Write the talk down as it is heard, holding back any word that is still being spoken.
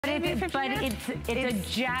It's a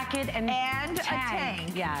jacket and a tank.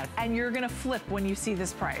 Yes. And you're gonna flip when you see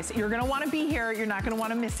this price. You're gonna wanna be here, you're not gonna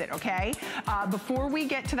wanna miss it, okay? Before we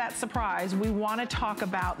get to that surprise, we wanna talk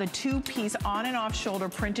about the two-piece on and off shoulder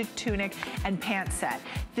printed tunic and pant set.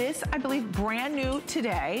 This, I believe, brand new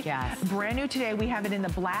today. Yes. Brand new today. We have it in the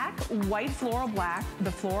black, white floral black,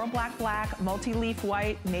 the floral black, multi-leaf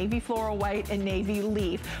white, navy floral white, and navy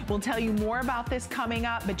leaf. We'll tell you more about this coming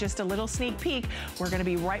up, but just a little sneak peek. We're gonna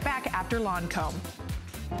be right back after Lancome.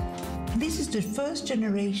 This is the first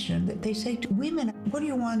generation that they say to women, what do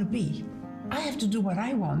you want to be? I have to do what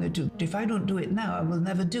I want to do. If I don't do it now, I will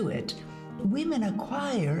never do it. Women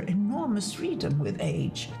acquire enormous freedom with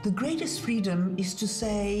age. The greatest freedom is to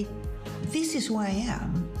say, this is who I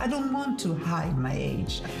am. I don't want to hide my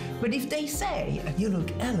age. But if they say, you look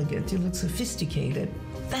elegant, you look sophisticated,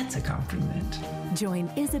 that's a compliment. Join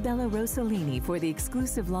Isabella Rossellini for the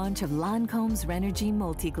exclusive launch of Lancome's Renergy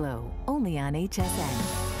Multiglow, only on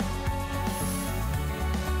HSN.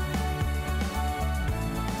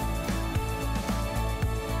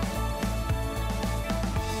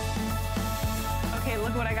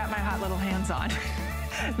 What I got my hot little hands on.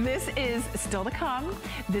 This is still to come.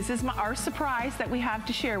 This is our surprise that we have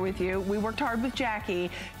to share with you. We worked hard with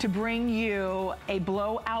Jackie to bring you a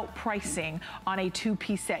blowout pricing on a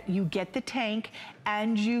two-piece set. You get the tank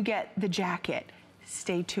and you get the jacket.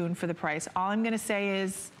 Stay tuned for the price. All I'm gonna say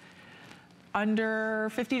is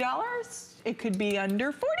under $50. It could be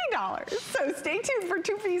under $40. So stay tuned for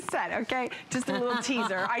two-piece set, okay? Just a little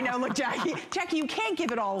teaser. I know, look, Jackie, you can't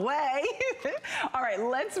give it all away. All right,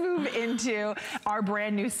 let's move into our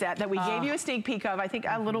brand new set that we gave you a sneak peek of, I think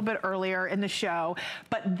a little bit earlier in the show,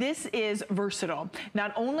 but this is versatile.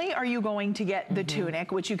 Not only are you going to get the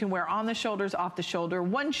tunic, which you can wear on the shoulders, off the shoulder,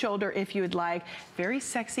 one shoulder if you would like, very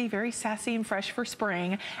sexy, very sassy and fresh for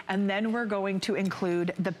spring, and then we're going to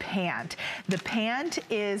include the pant. The pant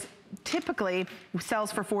is typically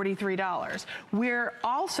sells for $43. We're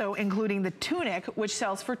also including the tunic, which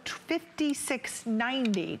sells for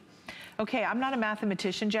 $56.90. Okay, I'm not a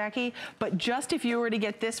mathematician, Jackie, but just if you were to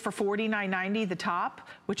get this for $49.90, the top,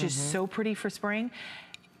 which is so pretty for spring,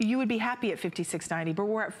 you would be happy at $56.90, but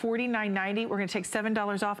we're at $49.90. We're gonna take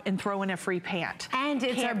 $7 off and throw in a free pant. And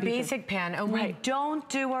it's our basic pant, and we don't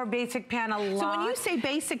do our basic pant a lot. So when you say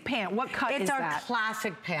basic pant, what cut is that? It's our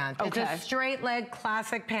classic pant. Okay. It's a straight leg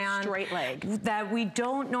classic pant. Straight leg. That we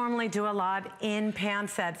don't normally do a lot in pant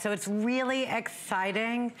sets. So it's really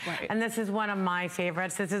exciting. Right. And this is one of my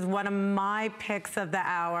favorites. This is one of my picks of the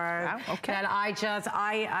hour. Wow, okay. That I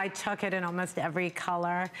took it in almost every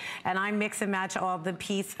color, and I mix and match all the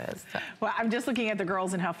pieces. Well, I'm just looking at the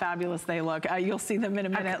girls and how fabulous they look. You'll see them in a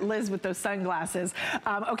minute. Okay. Liz with those sunglasses.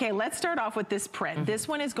 Okay, let's start off with this print. This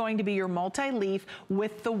one is going to be your multi-leaf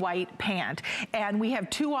with the white pant. And we have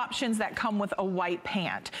two options that come with a white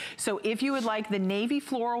pant. So if you would like the navy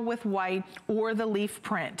floral with white or the leaf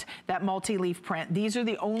print, that multi-leaf print, these are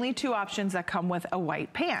the only two options that come with a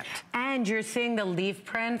white pant. And you're seeing the leaf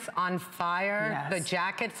prints on fire. Yes. The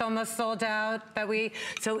jacket's almost sold out.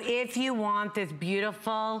 So if you want this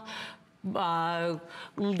beautiful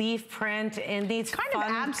leaf print in these kind of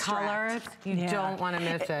abstract colors, you don't want to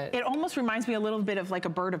miss it. It almost reminds me a little bit of like a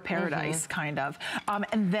bird of paradise, kind of.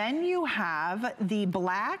 And then you have the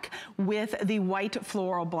black with the white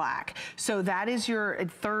floral black. So that is your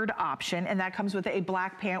third option, and that comes with a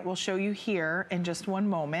black pant. We'll show you here in just one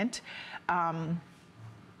moment.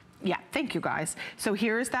 Yeah, thank you guys. So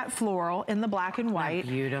here's that floral in the black and white.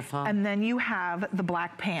 Beautiful. And then you have the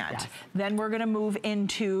black pant. Yes. Then we're gonna move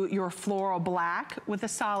into your floral black with a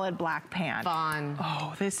solid black pant. Fun.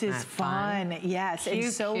 Oh, this is fun. Yes, Cute,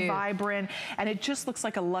 it's so vibrant. And it just looks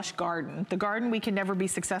like a lush garden. The garden we can never be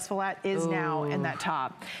successful at is now in that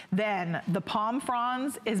top. Then the palm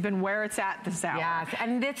fronds has been where it's at this hour. Yes,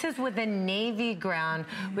 and this is with a navy ground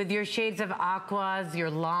with your shades of aquas,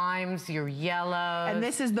 your limes, your yellows. And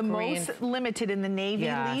this is the most limited in the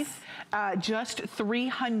navy leaf. Just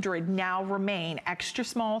 300 now remain. Extra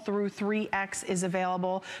small through 3X is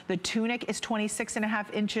available. The tunic is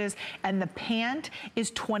 26.5 inches and the pant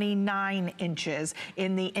is 29 inches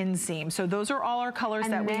in the inseam. So those are all our colors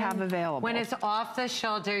that we have available. When it's off the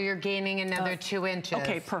shoulder, you're gaining another 2 inches.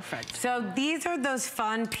 Okay, perfect. So these are those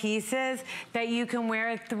fun pieces that you can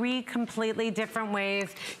wear 3 completely different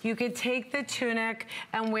ways. You could take the tunic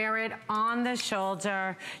and wear it on the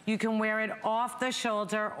shoulder. You can wear it off the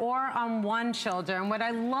shoulder or on one shoulder. And what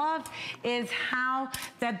I love is how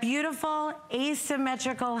that beautiful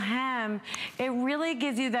asymmetrical hem, it really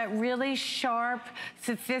gives you that really sharp,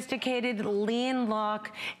 sophisticated, lean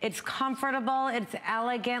look. It's comfortable, it's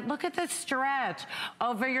elegant. Look at the stretch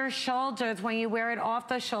over your shoulders when you wear it off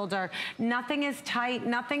the shoulder. Nothing is tight,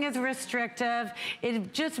 nothing is restrictive.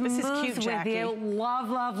 It just moves with you. Love,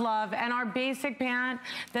 love, love. And our basic pant,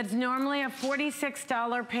 that's normally a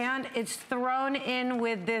 $46 pant, it's thrown in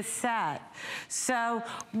with this set. So,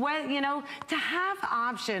 you know, to have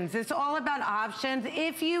options, it's all about options.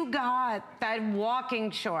 If you got that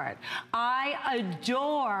walking short, I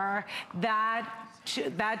adore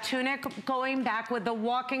that tunic going back with the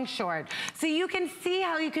walking short. So you can see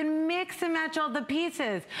how you can mix and match all the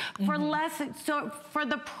pieces. For less, so for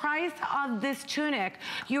the price of this tunic,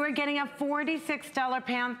 you are getting a $46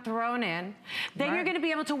 pant thrown in. Then you're gonna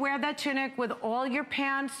be able to wear that tunic with all your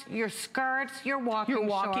pants, your skirts, your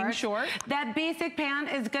walking short. That basic pant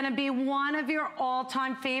is gonna be one of your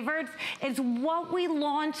all-time favorites. It's what we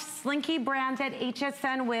launched Slinky brands at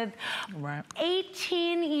HSN with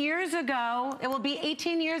 18 years ago. It will be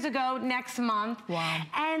 18 years ago next month. Wow.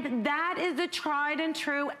 And that is the tried and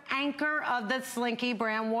true anchor of the Slinky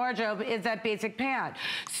brand wardrobe, is that basic pant.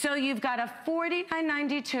 So you've got a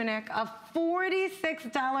 $49.90 tunic, a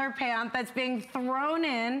 $46 pant that's being thrown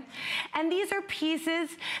in. And these are pieces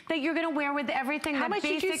that you're gonna wear with everything. How much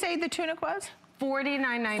did you say the tunic was?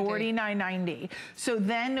 $49.90. $49.90. So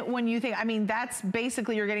then when you think, I mean, that's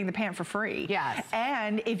basically you're getting the pant for free. Yes.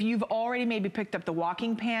 And if you've already maybe picked up the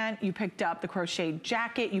walking pant, you picked up the crocheted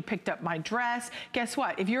jacket, you picked up my dress, guess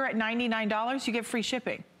what? If you're at $99, you get free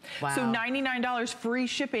shipping. Wow. So $99 free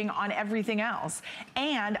shipping on everything else.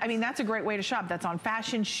 And I mean, that's a great way to shop. That's on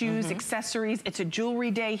fashion, shoes, accessories. It's a jewelry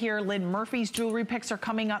day here. Lynn Murphy's jewelry picks are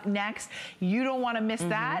coming up next. You don't want to miss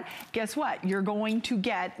that. Guess what? You're going to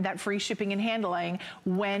get that free shipping and handling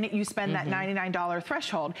when you spend that $99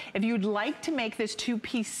 threshold. If you'd like to make this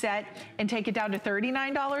two-piece set and take it down to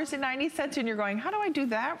 $39.90 and you're going, how do I do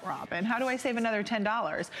that, Robin? How do I save another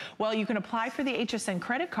 $10? Well, you can apply for the HSN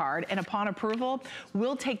credit card, and upon approval,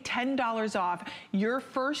 we'll take $10 off your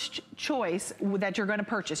first choice that you're going to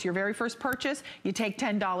purchase. Your very first purchase, you take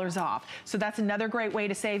 $10 off. So that's another great way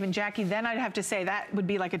to save. And Jackie, then I'd have to say that would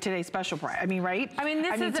be like a today's special price. I mean, right? I mean,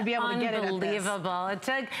 this is to be able to get it unbelievable. It's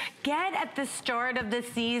a get at the start of the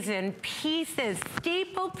season pieces,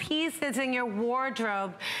 staple pieces in your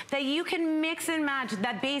wardrobe that you can mix and match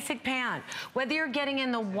that basic pant. Whether you're getting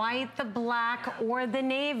in the white, the black, or the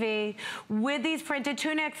navy with these printed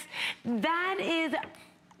tunics, that is,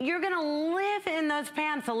 you're gonna live in those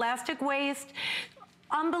pants. Elastic waist,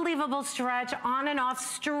 unbelievable stretch, on and off,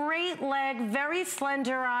 straight leg, very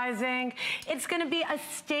slenderizing. It's gonna be a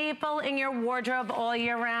staple in your wardrobe all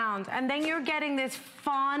year round. And then you're getting this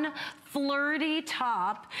fun, flirty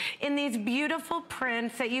top in these beautiful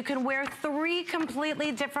prints that you can wear 3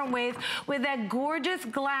 completely different ways with that gorgeous,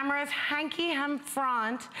 glamorous hanky hem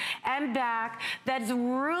front and back that's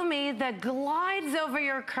roomy, that glides over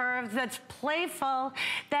your curves, that's playful,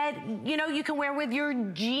 that, you know, you can wear with your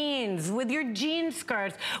jeans, with your jean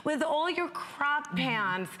skirts, with all your crop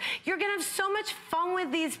pants. You're gonna have so much fun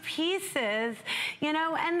with these pieces, you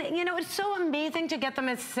know, and, you know, it's so amazing to get them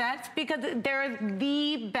as sets because they're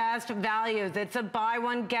the best values. It's a buy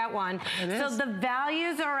one, get one. So the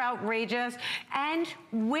values are outrageous. And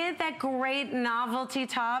with that great novelty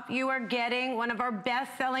top, you are getting one of our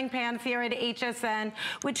best-selling pants here at HSN,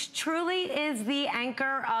 which truly is the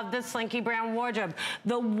anchor of the Slinky brand wardrobe.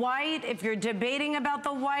 The white, if you're debating about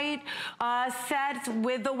the white sets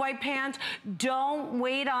with the white pants, don't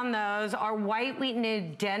wait on those. Our white we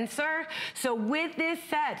need denser. So with this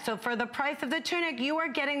set, so for the price of the tunic, you are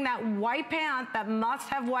getting that white pant, that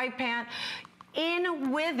must-have white pant,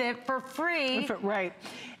 in with it for free. Right.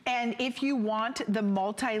 And if you want the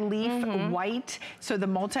multi-leaf white, so the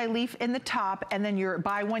multi-leaf in the top, and then your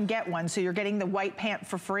buy one, get one, so you're getting the white pant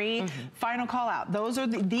for free, final call out.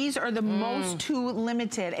 These are the most two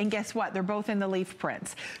limited, and guess what? They're both in the leaf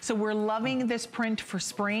prints. So we're loving this print for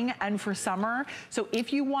spring and for summer. So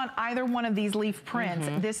if you want either one of these leaf prints,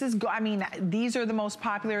 this is, I mean, these are the most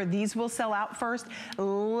popular. These will sell out first.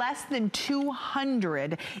 Less than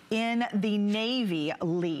 200 in the navy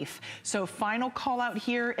leaf. So final call out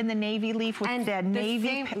here in the navy leaf with and that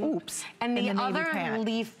navy, and the other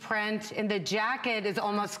leaf print in the jacket is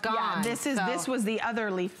almost gone. Yeah, this was the other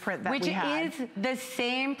leaf print that we had. Which is the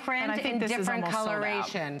same print in different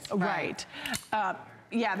colorations. Right.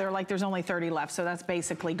 Yeah, they're like, there's only 30 left, so that's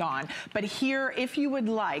basically gone. But here, if you would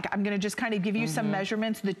like, I'm gonna just kind of give you some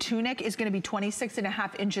measurements. The tunic is gonna be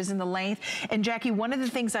 26.5 inches in the length. And Jackie, one of the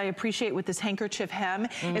things I appreciate with this handkerchief hem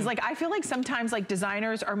is like, I feel like sometimes like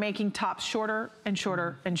designers are making tops shorter and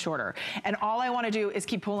shorter and shorter. And all I wanna do is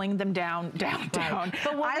keep pulling them down, down, down.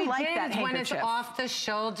 But what I we like did that is when it's handkerchief. off the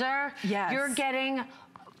shoulder, you're getting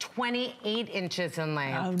 28 inches in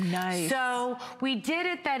length. Oh, nice. So we did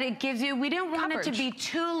it that it gives you, we didn't want it to be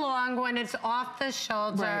too long when it's off the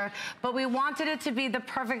shoulder, but we wanted it to be the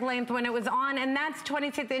perfect length when it was on, and that's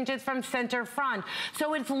 26 inches from center front.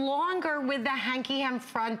 So it's longer with the hanky hem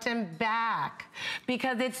front and back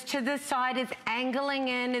because it's to the side, it's angling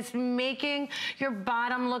in, it's making your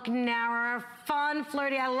bottom look narrower, fun,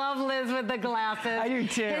 flirty. I love Liz with the glasses. I do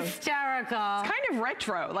too. Hysterical. It's kind of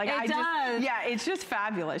retro. Like it does. Yeah, it's just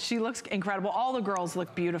fabulous. She looks incredible. All the girls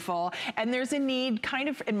look beautiful. And there's a need, kind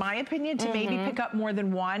of, in my opinion, to maybe pick up more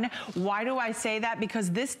than one. Why do I say that? Because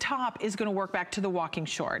this top is going to work back to the walking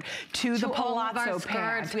short, to the palazzo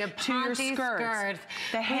pants, we have to your skirts,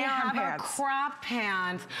 the ham pants. We have our crop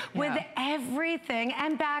pants with everything,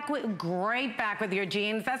 and back with great back with your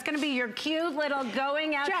jeans. That's going to be your cute little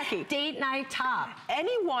going out date night top.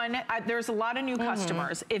 Anyone, there's a lot of new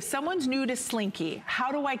customers. If someone's new to Slinky,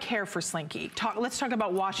 how do I care for Slinky? Let's talk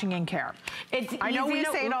about washing and care. I know we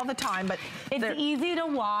say it all the time, but it's easy to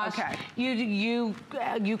wash. Okay.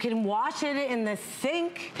 You can wash it in the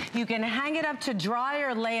sink. You can hang it up to dry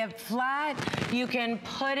or lay it flat. You can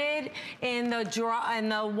put it in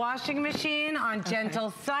the washing machine on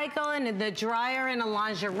gentle cycle, and in the dryer in a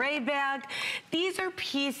lingerie bag. These are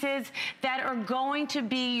pieces that are going to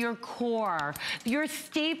be your core, your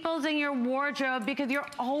staples in your wardrobe, because you're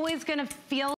always going to feel